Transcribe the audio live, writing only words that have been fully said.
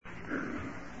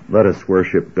Let us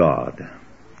worship God.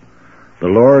 The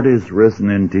Lord is risen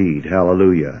indeed.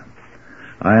 Hallelujah.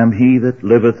 I am he that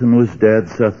liveth and was dead,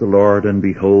 saith the Lord, and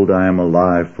behold, I am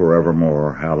alive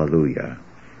forevermore. Hallelujah.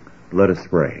 Let us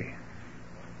pray.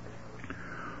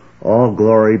 All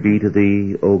glory be to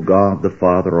thee, O God the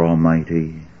Father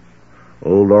Almighty,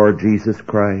 O Lord Jesus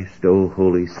Christ, O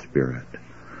Holy Spirit,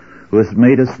 who hast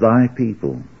made us thy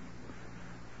people,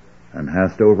 and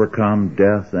hast overcome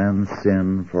death and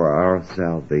sin for our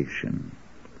salvation.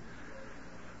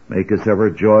 Make us ever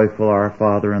joyful, our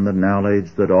Father, in the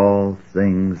knowledge that all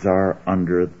things are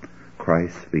under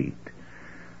Christ's feet,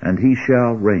 and he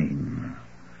shall reign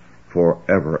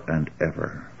forever and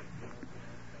ever.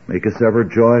 Make us ever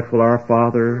joyful, our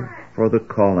Father, for the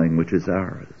calling which is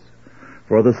ours,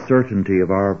 for the certainty of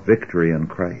our victory in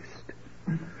Christ,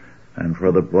 and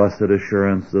for the blessed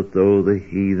assurance that though the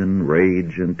heathen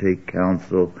rage and take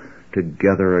counsel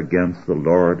together against the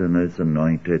Lord and his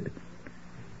anointed,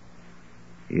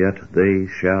 yet they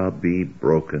shall be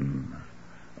broken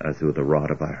as with a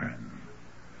rod of iron.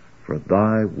 For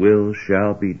thy will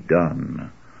shall be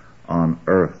done on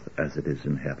earth as it is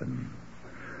in heaven.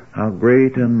 How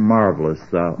great and marvelous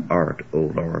thou art, O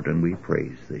Lord, and we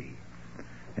praise thee.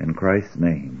 In Christ's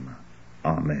name,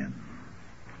 amen.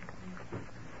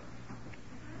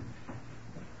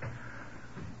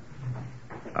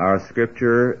 Our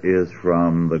scripture is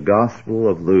from the Gospel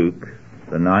of Luke,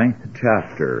 the 9th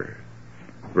chapter,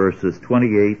 verses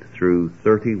 28 through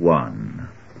 31.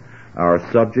 Our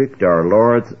subject, our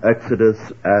Lord's Exodus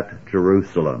at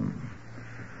Jerusalem.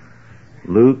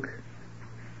 Luke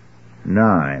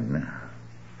 9,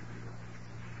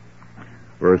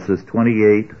 verses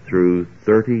 28 through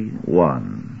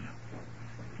 31.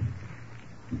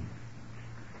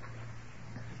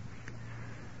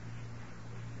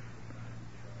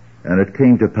 And it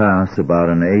came to pass about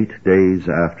 8 days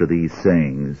after these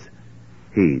sayings,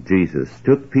 he, Jesus,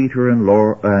 took Peter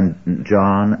and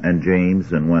John and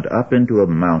James and went up into a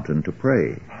mountain to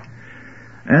pray.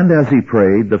 And as he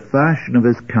prayed, the fashion of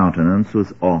his countenance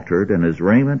was altered, and his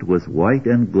raiment was white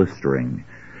and glistering.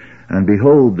 And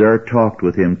behold, there talked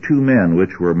with him 2 men,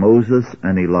 which were Moses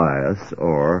and Elias,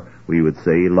 or we would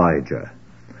say Elijah,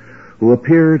 who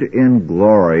appeared in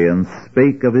glory and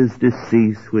spake of his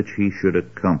decease which he should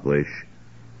accomplish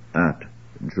at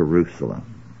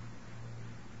Jerusalem.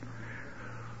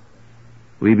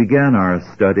 We began our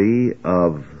study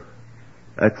of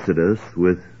Exodus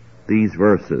with these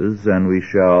verses, and we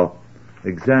shall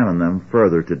examine them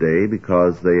further today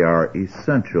because they are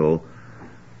essential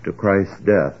to Christ's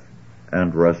death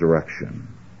and resurrection.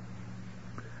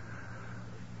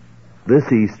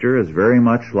 This Easter is very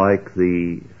much like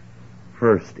the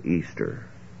first Easter,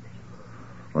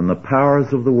 when the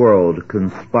powers of the world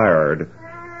conspired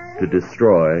to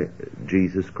destroy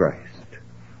Jesus Christ.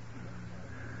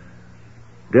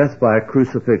 Death by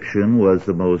crucifixion was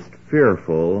the most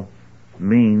fearful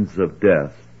means of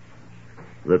death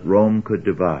that Rome could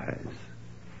devise.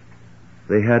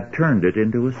 They had turned it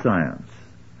into a science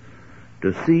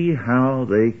to see how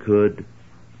they could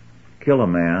kill a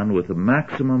man with the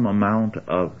maximum amount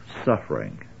of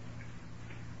suffering.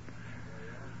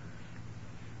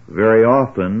 Very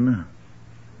often,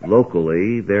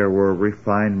 locally, there were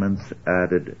refinements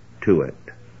added to it.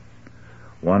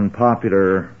 One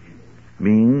popular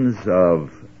means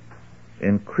of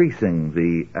increasing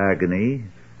the agony,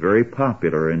 very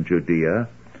popular in Judea,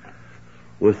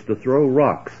 was to throw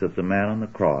rocks at the man on the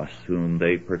cross whom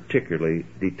they particularly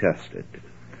detested.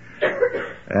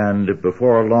 And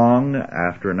before long,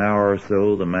 after an hour or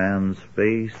so, the man's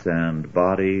face and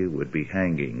body would be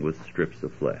hanging with strips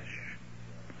of flesh.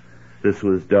 This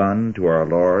was done to our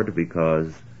Lord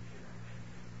because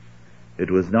it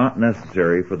was not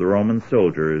necessary for the Roman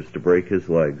soldiers to break his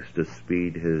legs to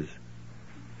speed his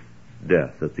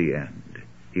death at the end.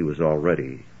 He was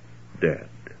already dead.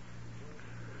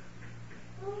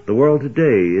 The world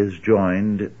today is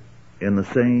joined in the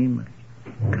same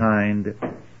kind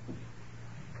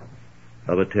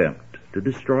of attempt to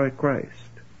destroy Christ.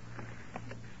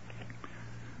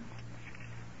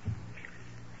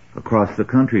 Across the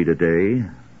country today,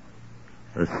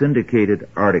 a syndicated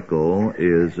article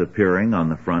is appearing on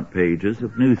the front pages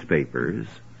of newspapers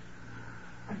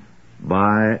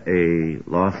by a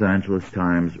Los Angeles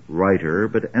Times writer,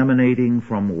 but emanating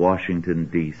from Washington,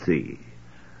 D.C.,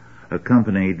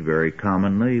 accompanied very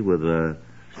commonly with a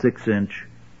 6-inch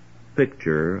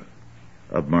picture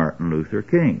of Martin Luther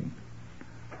King,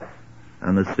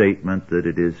 and the statement that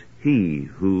it is he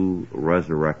who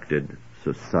resurrected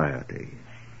society.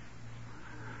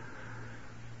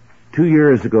 2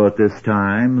 years ago at this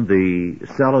time, the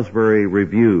Salisbury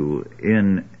Review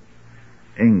in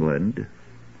England,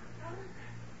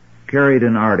 carried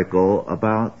an article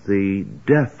about the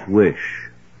death wish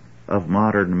of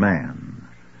modern man,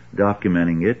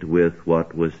 documenting it with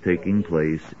what was taking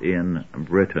place in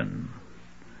Britain.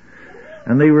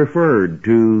 And they referred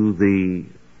to the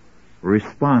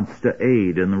response to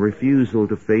aid and the refusal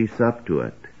to face up to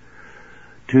it,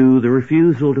 to the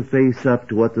refusal to face up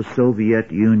to what the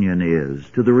Soviet Union is,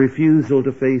 to the refusal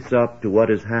to face up to what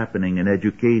is happening in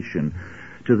education,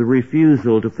 to the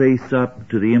refusal to face up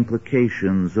to the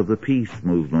implications of the peace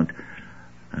movement,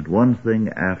 and one thing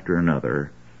after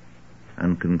another,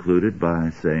 and concluded by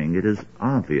saying it is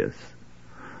obvious.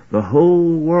 The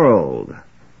whole world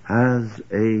has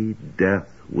a death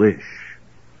wish.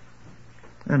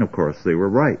 And of course they were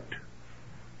right.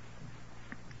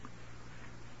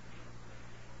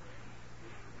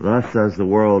 Thus, as the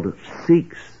world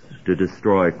seeks to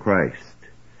destroy Christ,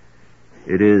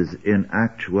 it is in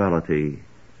actuality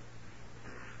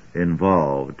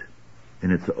involved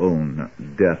in its own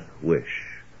death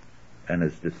wish and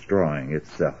is destroying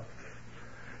itself.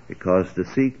 Because to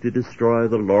seek to destroy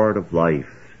the Lord of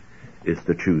life is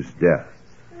to choose death.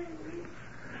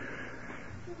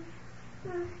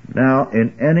 Now,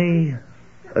 in any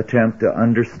attempt to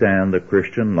understand the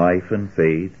Christian life and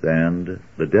faith and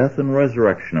the death and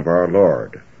resurrection of our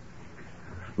Lord,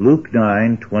 Luke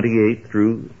 9:28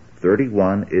 through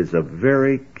 31 is a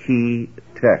very key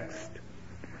text.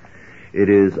 It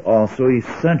is also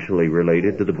essentially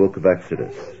related to the book of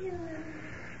Exodus,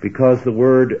 because the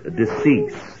word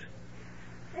decease,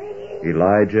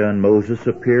 Elijah and Moses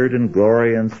appeared in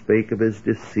glory and spake of his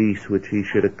decease which he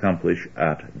should accomplish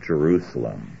at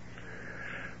Jerusalem,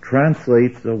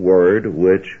 translates the word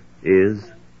which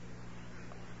is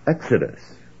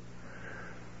Exodus.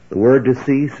 The word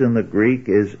decease in the Greek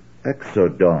is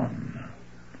exodon.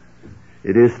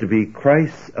 It is to be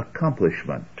Christ's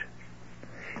accomplishment,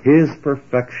 his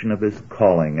perfection of his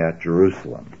calling at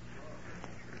Jerusalem.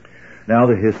 Now,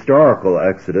 the historical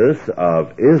exodus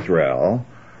of Israel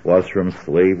was from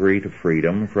slavery to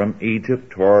freedom, from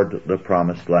Egypt toward the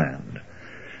promised land.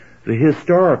 The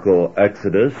historical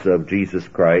exodus of Jesus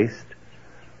Christ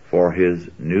for his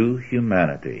new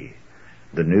humanity,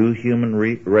 the new human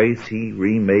race he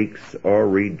remakes or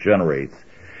regenerates,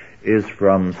 is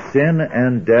from sin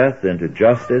and death into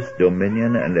justice,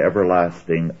 dominion, and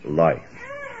everlasting life.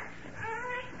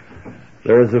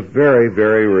 There is a very,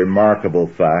 very remarkable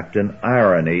fact and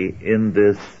irony in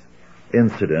this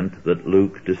incident that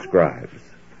Luke describes.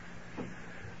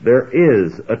 There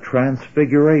is a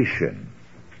transfiguration,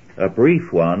 a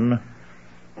brief one,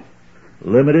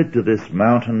 limited to this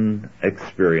mountain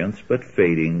experience, but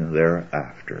fading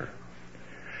thereafter.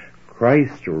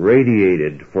 Christ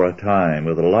radiated for a time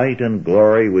with a light and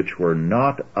glory which were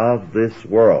not of this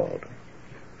world.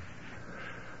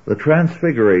 The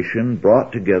transfiguration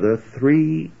brought together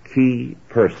three key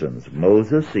persons: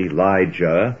 Moses,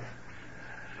 Elijah,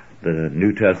 the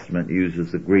New Testament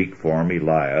uses the Greek form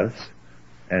Elias,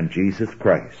 and Jesus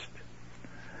Christ.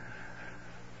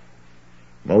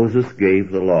 Moses gave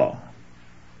the law.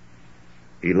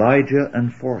 Elijah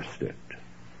enforced it.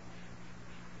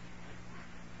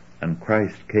 And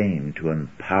Christ came to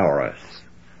empower us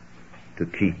to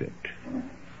keep it.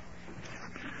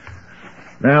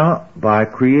 Now, by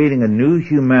creating a new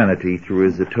humanity through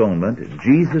his atonement,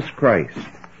 Jesus Christ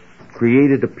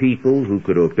created a people who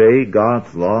could obey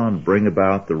God's law and bring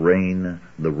about the reign,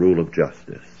 the rule of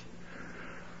justice.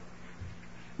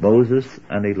 Moses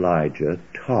and Elijah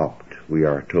talked, we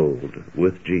are told,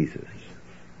 with Jesus.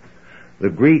 The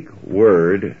Greek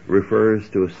word refers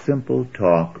to a simple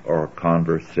talk or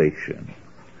conversation.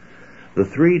 The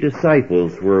three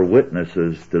disciples were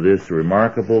witnesses to this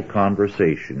remarkable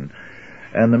conversation,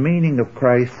 and the meaning of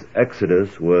Christ's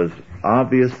exodus was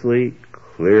obviously,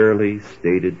 clearly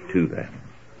stated to them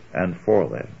and for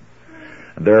them.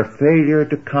 Their failure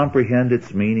to comprehend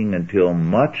its meaning until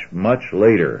much, much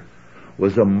later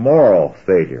was a moral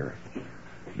failure,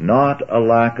 not a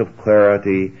lack of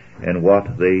clarity in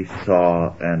what they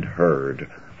saw and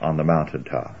heard on the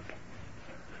mountaintop.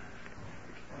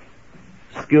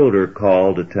 Schilder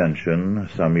called attention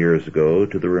some years ago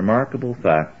to the remarkable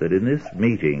fact that in this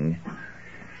meeting,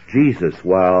 Jesus,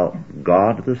 while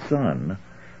God the Son,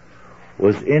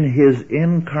 was in his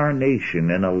incarnation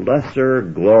in a lesser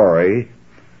glory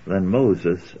than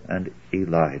Moses and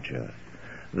Elijah.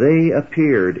 They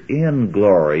appeared in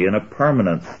glory in a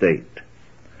permanent state,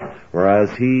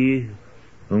 whereas he,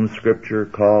 whom Scripture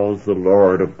calls the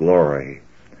Lord of glory,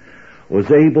 was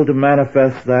able to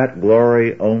manifest that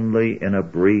glory only in a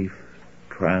brief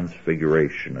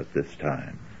transfiguration at this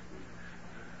time.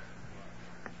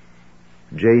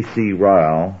 J.C.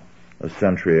 Ryle a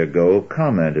century ago,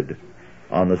 commented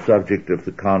on the subject of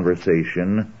the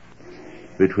conversation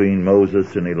between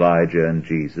Moses and Elijah and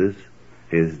Jesus,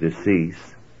 his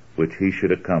decease, which he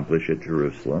should accomplish at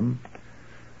Jerusalem,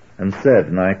 and said,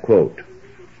 and I quote,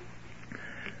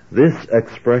 "This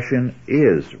expression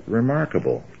is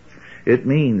remarkable. It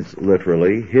means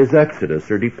literally his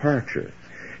exodus or departure.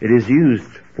 It is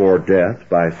used for death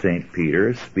by St.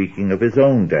 Peter, speaking of his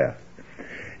own death.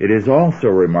 It is also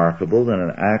remarkable that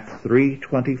in Acts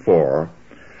 3:24,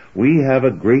 we have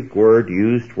a Greek word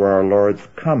used for our Lord's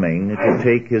coming to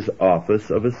take his office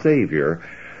of a Savior,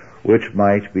 which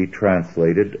might be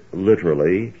translated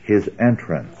literally, his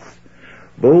entrance.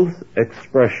 Both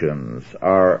expressions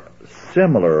are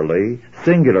singularly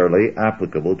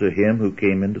applicable to him who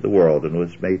came into the world and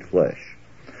was made flesh.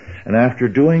 And after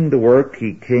doing the work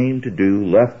he came to do,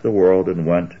 left the world and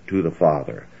went to the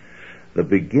Father. The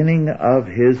beginning of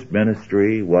his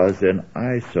ministry was an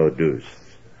eisodus,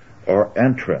 or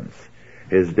entrance,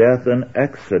 his death an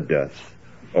exodus,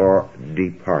 or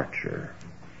departure."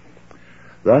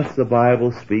 Thus the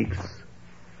Bible speaks,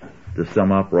 to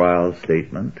sum up Ryle's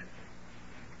statement,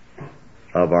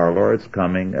 of our Lord's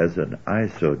coming as an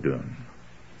eisodun,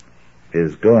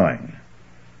 his going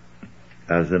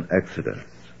as an exodus.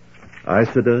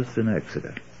 Exodus and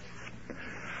exodus.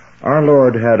 Our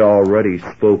Lord had already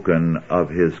spoken of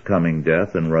his coming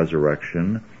death and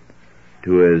resurrection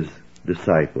to his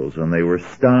disciples, and they were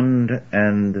stunned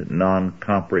and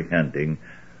non-comprehending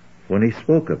when he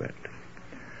spoke of it.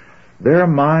 Their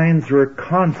minds were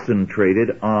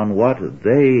concentrated on what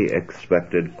they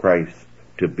expected Christ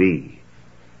to be.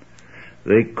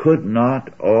 They could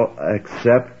not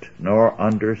accept nor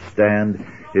understand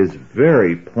his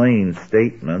very plain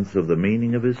statements of the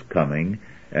meaning of his coming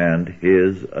and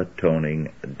his atoning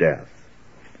death.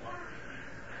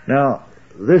 Now,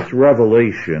 this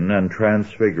revelation and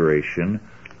transfiguration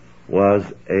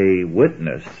was a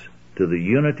witness to the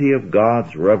unity of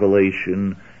God's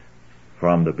revelation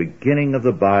from the beginning of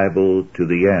the Bible to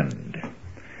the end.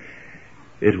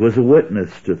 It was a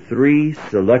witness to three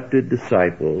selected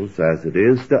disciples, as it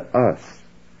is to us,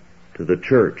 to the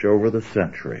church over the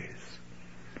centuries,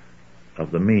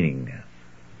 of the meaning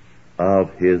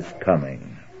of his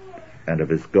coming and of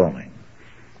his going.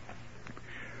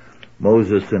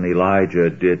 Moses and Elijah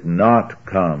did not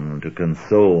come to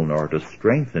console nor to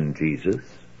strengthen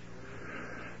Jesus,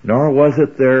 nor was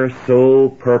it their sole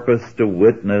purpose to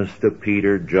witness to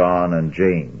Peter, John, and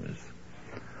James.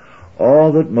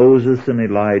 All that Moses and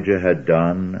Elijah had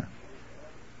done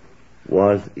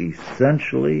was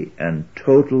essentially and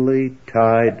totally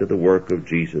tied to the work of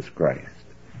Jesus Christ.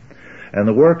 And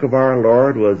the work of our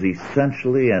Lord was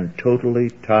essentially and totally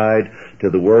tied to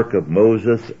the work of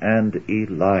Moses and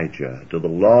Elijah, to the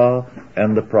law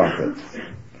and the prophets.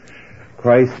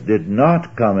 Christ did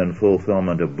not come in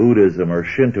fulfillment of Buddhism or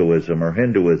Shintoism or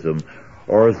Hinduism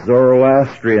or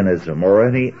Zoroastrianism or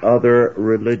any other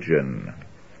religion.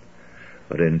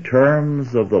 But in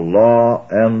terms of the law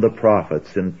and the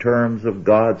prophets, in terms of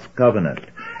God's covenant,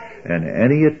 and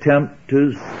any attempt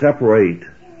to separate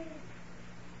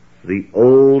the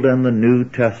Old and the New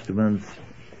Testaments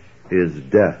is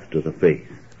death to the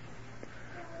faith.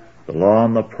 The law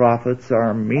and the prophets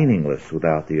are meaningless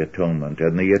without the atonement,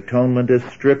 and the atonement is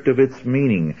stripped of its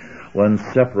meaning when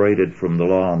separated from the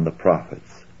law and the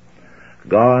prophets.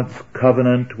 God's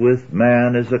covenant with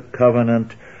man is a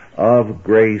covenant of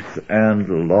grace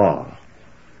and law,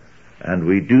 and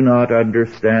we do not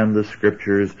understand the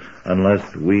Scriptures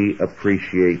unless we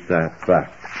appreciate that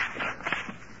fact.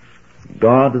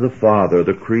 God the Father,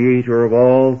 the Creator of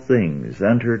all things,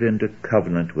 entered into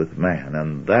covenant with man,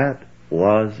 and that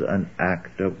was an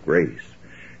act of grace,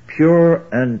 pure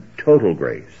and total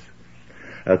grace.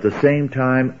 At the same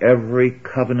time, every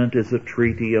covenant is a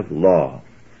treaty of law,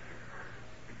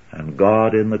 and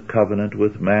God in the covenant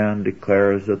with man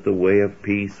declares that the way of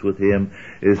peace with him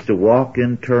is to walk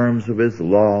in terms of his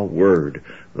law word,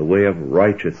 the way of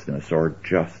righteousness or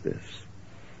justice.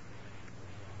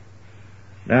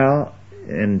 Now,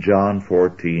 in John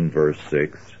 14, verse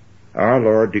 6, our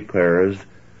Lord declares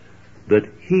that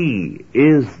he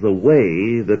is the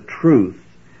way, the truth,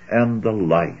 and the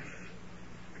life.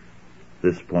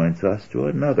 This points us to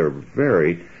another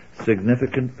very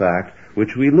significant fact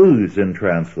which we lose in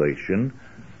translation.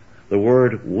 The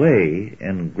word way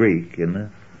in Greek in the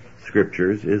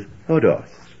Scriptures is hodos.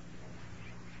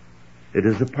 It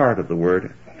is a part of the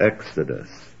word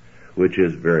exodus, which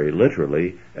is very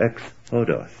literally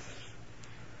exodos.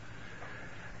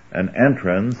 An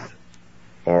entrance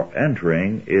or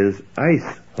entering is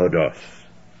eishodos.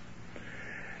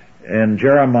 In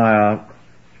Jeremiah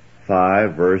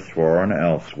 5 verse 4 and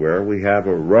elsewhere, we have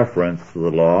a reference to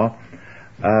the law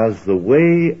as the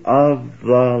way of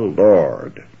the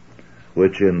Lord,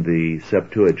 which in the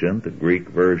Septuagint, the Greek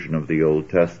version of the Old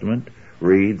Testament,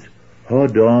 reads,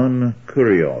 Hodon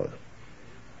Kurios.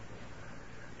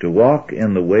 To walk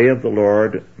in the way of the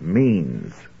Lord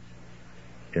means,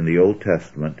 in the Old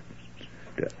Testament,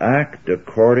 to act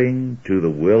according to the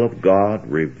will of God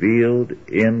revealed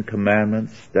in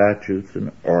commandments, statutes,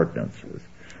 and ordinances.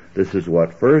 This is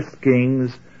what 1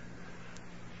 Kings,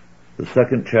 the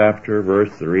 2nd chapter,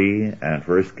 verse 3, and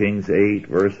 1 Kings 8,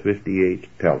 verse 58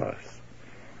 tell us.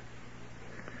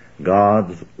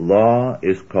 God's law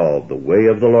is called the way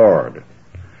of the Lord,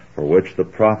 for which the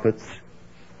prophets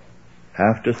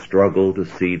have to struggle to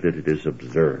see that it is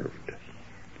observed.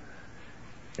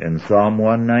 In Psalm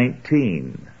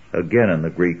 119, again in the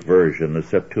Greek version, the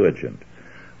Septuagint,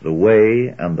 the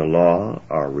way and the law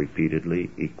are repeatedly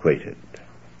equated.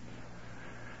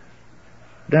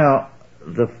 Now,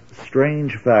 the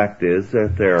strange fact is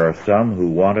that there are some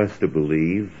who want us to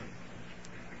believe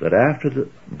that after the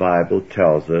Bible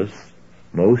tells us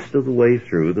most of the way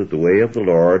through that the way of the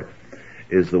Lord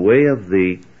is the way of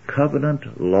the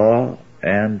covenant law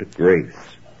and grace,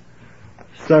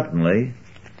 suddenly,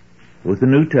 with the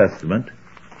New Testament,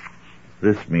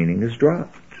 this meaning is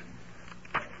dropped,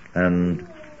 and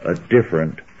a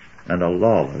different and a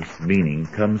lawless meaning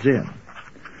comes in.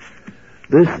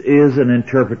 This is an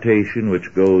interpretation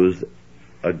which goes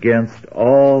against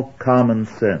all common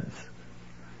sense,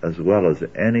 as well as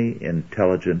any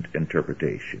intelligent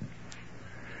interpretation.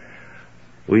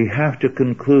 We have to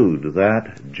conclude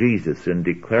that Jesus, in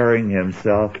declaring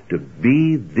himself to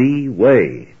be the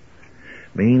way,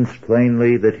 means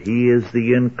plainly that he is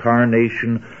the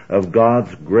incarnation of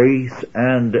God's grace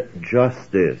and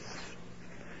justice.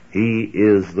 He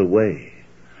is the way.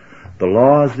 The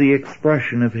law is the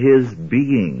expression of his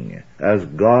being as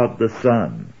God the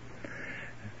Son,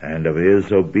 and of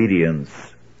his obedience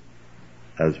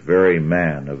as very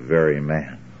man of very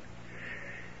man.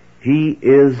 He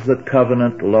is the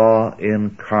covenant law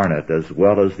incarnate, as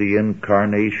well as the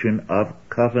incarnation of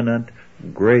covenant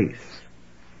grace.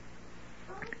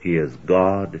 He is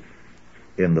God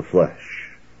in the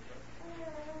flesh.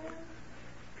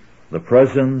 The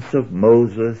presence of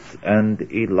Moses and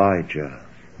Elijah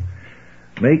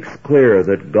makes clear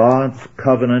that God's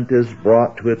covenant is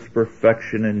brought to its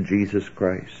perfection in Jesus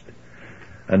Christ,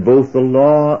 and both the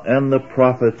law and the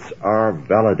prophets are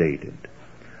validated.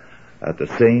 At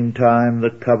the same time, the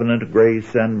covenant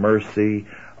grace and mercy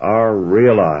are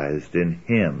realized in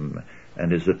him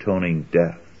and his atoning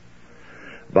death.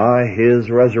 By his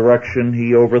resurrection,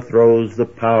 he overthrows the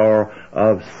power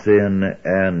of sin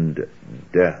and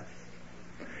death.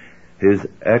 His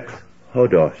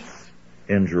exodos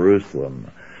in Jerusalem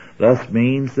thus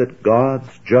means that God's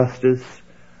justice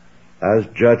as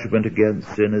judgment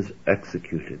against sin is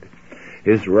executed.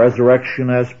 His resurrection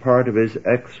as part of his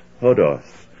exodos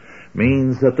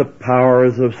means that the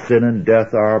powers of sin and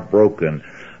death are broken.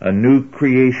 A new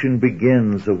creation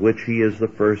begins, of which he is the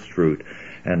first fruit,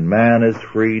 and man is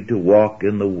freed to walk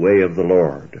in the way of the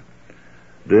Lord.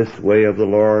 This way of the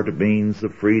Lord means the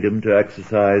freedom to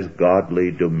exercise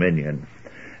godly dominion,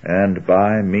 and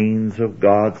by means of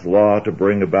God's law to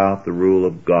bring about the rule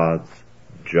of God's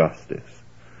justice.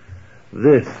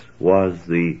 This was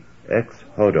the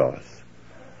exodos,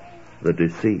 the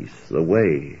decease, the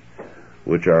way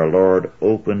which our Lord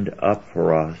opened up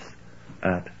for us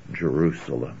at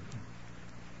Jerusalem.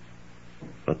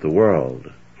 But the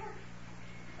world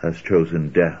has chosen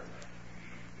death.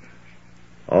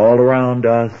 All around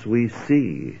us we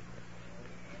see,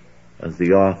 as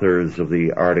the authors of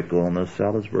the article in the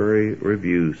Salisbury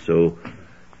Review so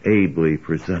ably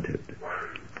presented,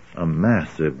 a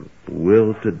massive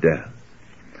will to death,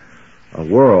 a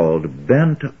world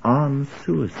bent on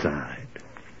suicide,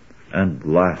 and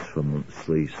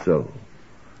blasphemously so.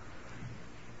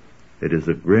 It is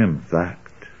a grim fact.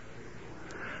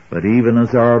 But even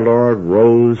as our Lord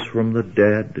rose from the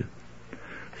dead,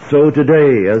 so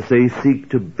today, as they seek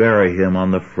to bury him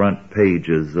on the front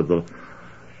pages of the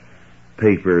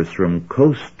papers from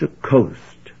coast to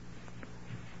coast,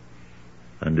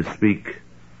 and to speak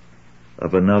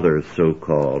of another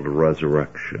so-called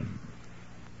resurrection,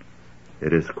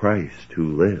 it is Christ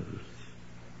who lives,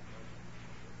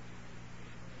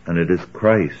 and it is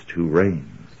Christ who reigns,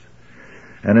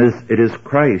 and it is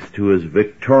Christ who is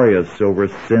victorious over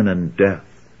sin and death.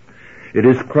 It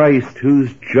is Christ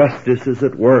whose justice is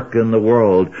at work in the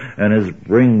world and is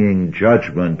bringing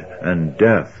judgment and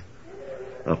death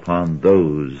upon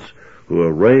those who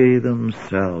array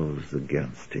themselves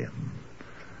against him.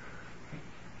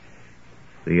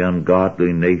 The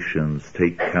ungodly nations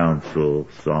take counsel,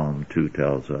 Psalm 2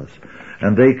 tells us,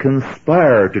 and they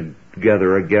conspire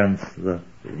together against the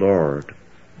Lord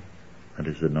and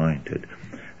His anointed.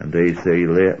 And they say,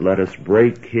 let us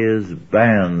break His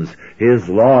bands, His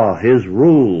law, His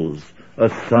rules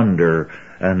asunder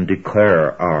and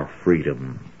declare our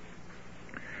freedom.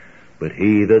 But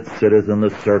he that sitteth in the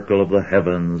circle of the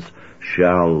heavens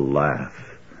shall laugh.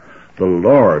 The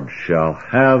Lord shall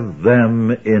have them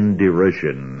in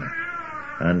derision,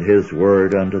 and His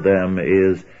word unto them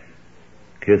is,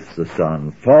 kiss the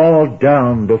Son, fall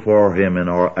down before Him in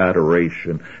our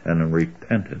adoration and in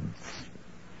repentance,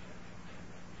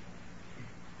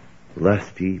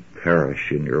 lest ye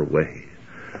perish in your way,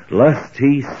 lest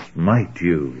He smite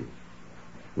you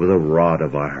with a rod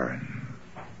of iron.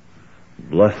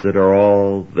 Blessed are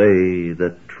all they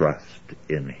that trust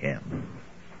in Him.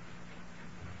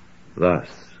 Thus,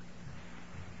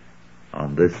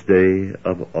 on this day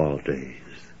of all days,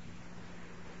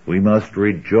 we must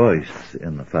rejoice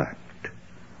in the fact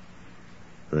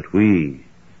that we,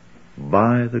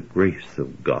 by the grace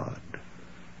of God,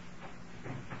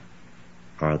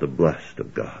 are the blessed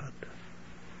of God.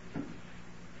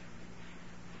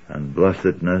 And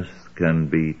blessedness can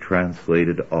be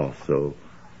translated also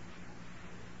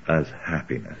as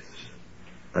happiness,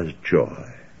 as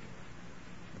joy.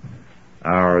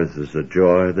 Ours is a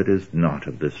joy that is not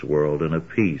of this world, and a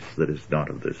peace that is not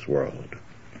of this world.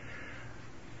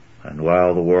 And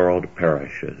while the world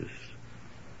perishes,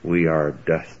 we are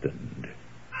destined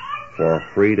for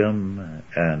freedom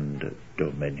and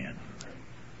dominion.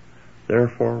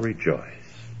 Therefore rejoice.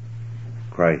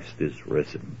 Christ is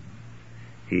risen.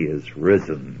 He is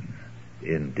risen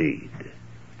indeed.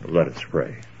 Let us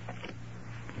pray.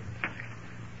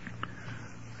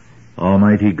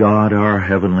 Almighty God, our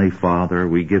Heavenly Father,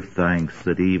 we give thanks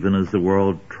that even as the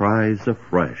world tries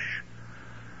afresh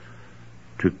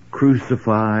to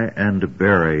crucify and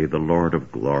bury the Lord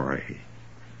of glory,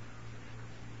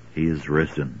 He is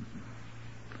risen,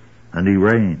 and He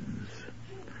reigns,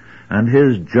 and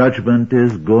His judgment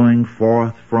is going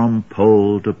forth from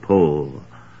pole to pole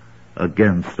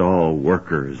against all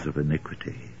workers of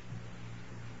iniquity.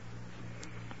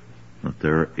 That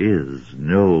there is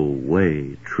no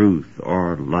way, truth,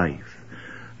 or life,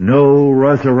 no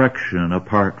resurrection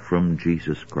apart from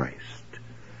Jesus Christ,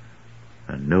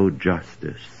 and no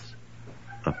justice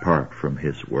apart from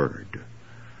His word.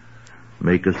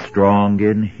 Make us strong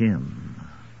in Him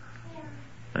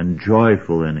and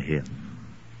joyful in Him,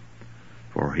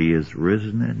 for He is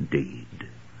risen indeed,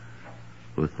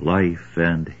 with life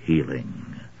and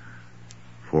healing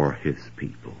for His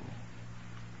people.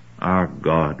 Our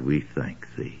God, we thank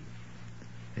Thee.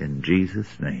 In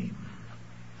Jesus' name,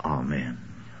 Amen.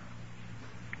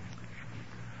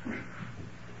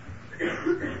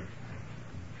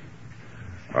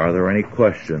 Are there any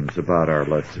questions about our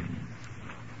lesson?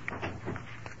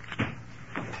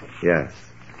 Yes.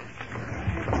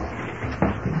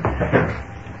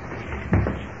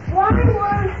 Why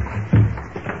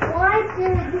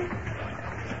did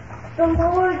the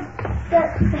Lord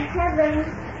set the heavens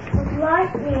with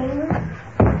lightning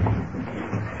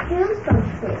do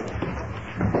something?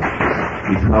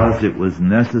 Because it was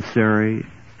necessary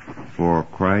for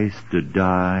Christ to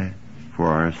die for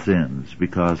our sins,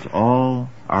 because all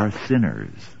are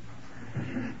sinners,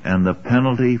 and the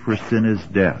penalty for sin is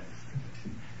death,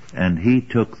 and He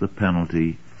took the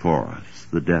penalty for us,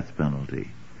 the death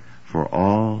penalty, for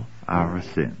all our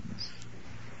sins.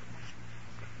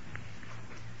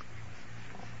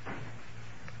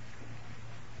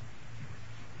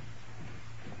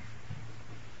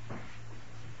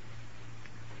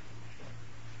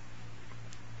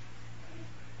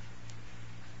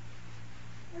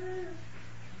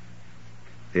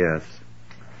 Yes.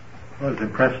 I was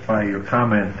impressed by your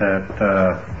comment that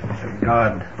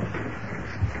God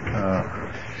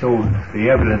showed the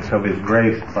evidence of His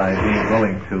grace by being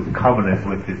willing to covenant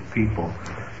with His people.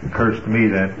 It occurs to me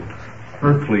that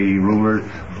earthly rulers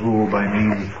rule by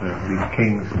means, these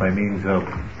kings, by means of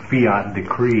fiat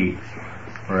decree,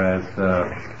 whereas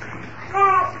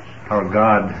our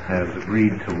God has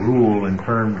agreed to rule in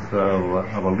terms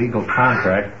of a legal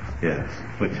contract. Yes.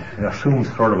 Which assumes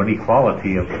sort of an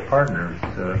equality of the partners,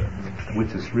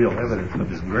 which is real evidence of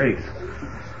His grace.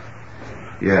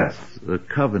 Yes, the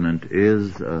covenant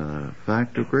is a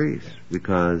fact of grace,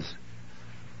 because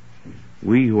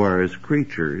we who are His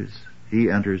creatures,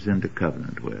 He enters into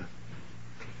covenant with.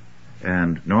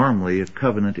 And normally a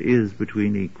covenant is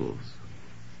between equals.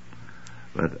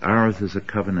 But ours is a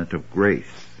covenant of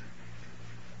grace.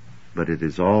 But it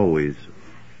is always,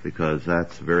 because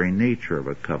that's the very nature of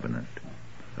a covenant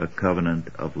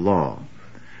of law.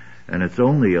 And it's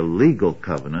only a legal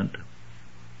covenant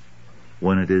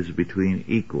when it is between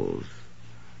equals.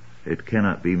 It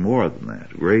cannot be more than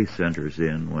that. Grace enters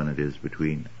in when it is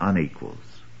between unequals.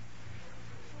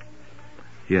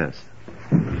 Yes?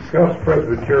 Scots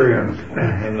Presbyterians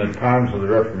in the times of the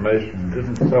Reformation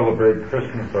didn't celebrate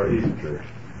Christmas or Easter.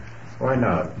 Why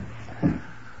not?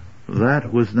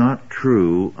 That was not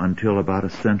true until about a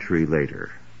century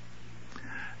later.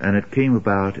 And it came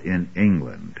about in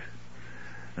England.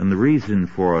 And the reason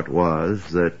for it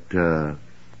was that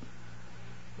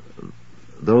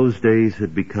those days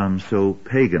had become so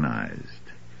paganized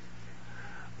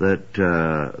that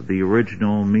the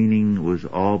original meaning was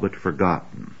all but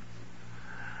forgotten.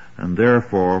 And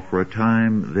therefore, for a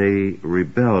time, they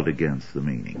rebelled against the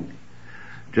meaning.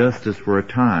 Just as for a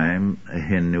time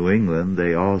in New England,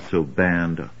 they also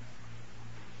banned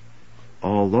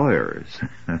all lawyers.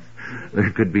 There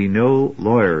could be no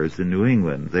lawyers in New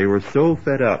England. They were so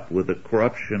fed up with the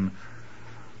corruption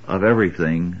of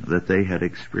everything that they had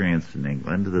experienced in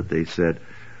England that they said,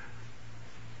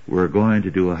 we're going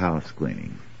to do a house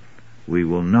cleaning. We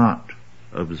will not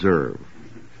observe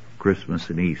Christmas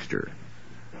and Easter,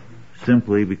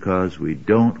 simply because we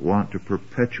don't want to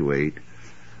perpetuate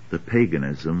the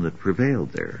paganism that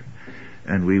prevailed there.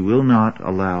 And we will not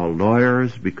allow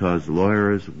lawyers, because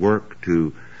lawyers work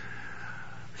to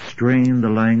strain the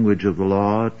language of the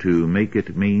law to make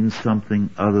it mean something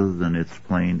other than its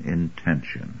plain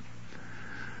intention.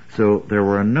 So there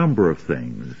were a number of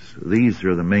things, these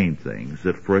are the main things,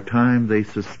 that for a time they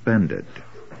suspended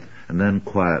and then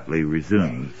quietly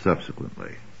resumed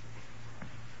subsequently.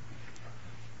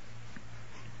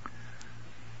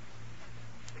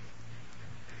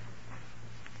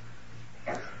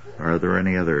 Are there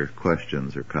any other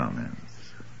questions or comments?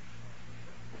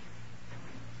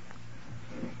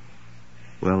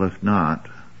 Well, if not,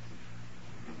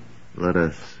 let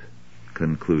us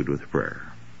conclude with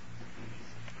prayer.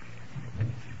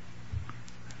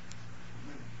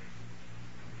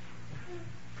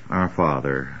 Our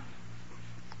Father,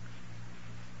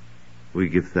 we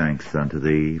give thanks unto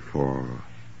Thee for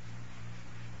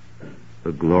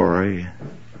the glory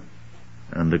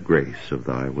and the grace of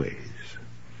Thy ways.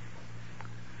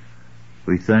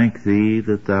 We thank Thee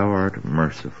that Thou art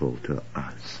merciful to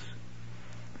us.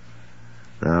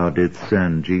 Thou didst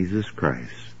send Jesus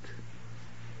Christ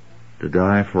to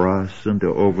die for us and to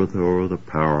overthrow the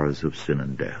powers of sin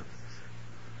and death,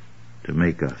 to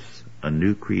make us a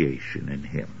new creation in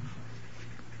Him.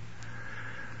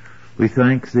 We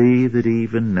thank Thee that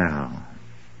even now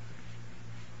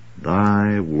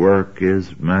Thy work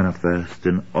is manifest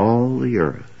in all the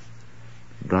earth,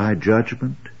 Thy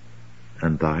judgment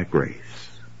and Thy grace.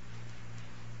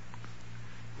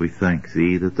 We thank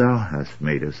Thee that Thou hast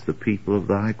made us the people of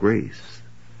Thy grace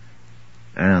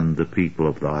and the people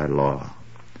of Thy law,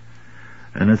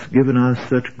 and hast given us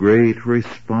such great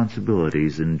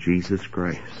responsibilities in Jesus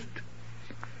Christ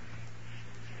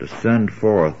to send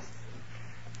forth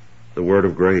the word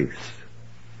of grace,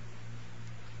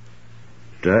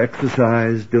 to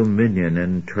exercise dominion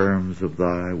in terms of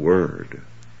Thy word,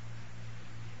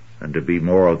 and to be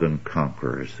more than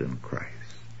conquerors in Christ.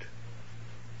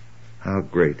 How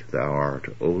great Thou art,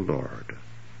 O Lord,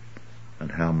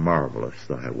 and how marvelous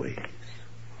Thy ways.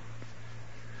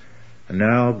 And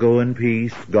now go in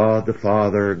peace. God the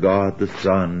Father, God the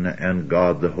Son, and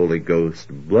God the Holy Ghost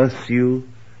bless you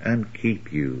and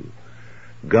keep you,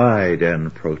 guide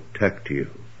and protect you,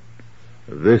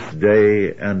 this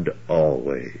day and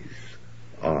always.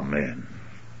 Amen.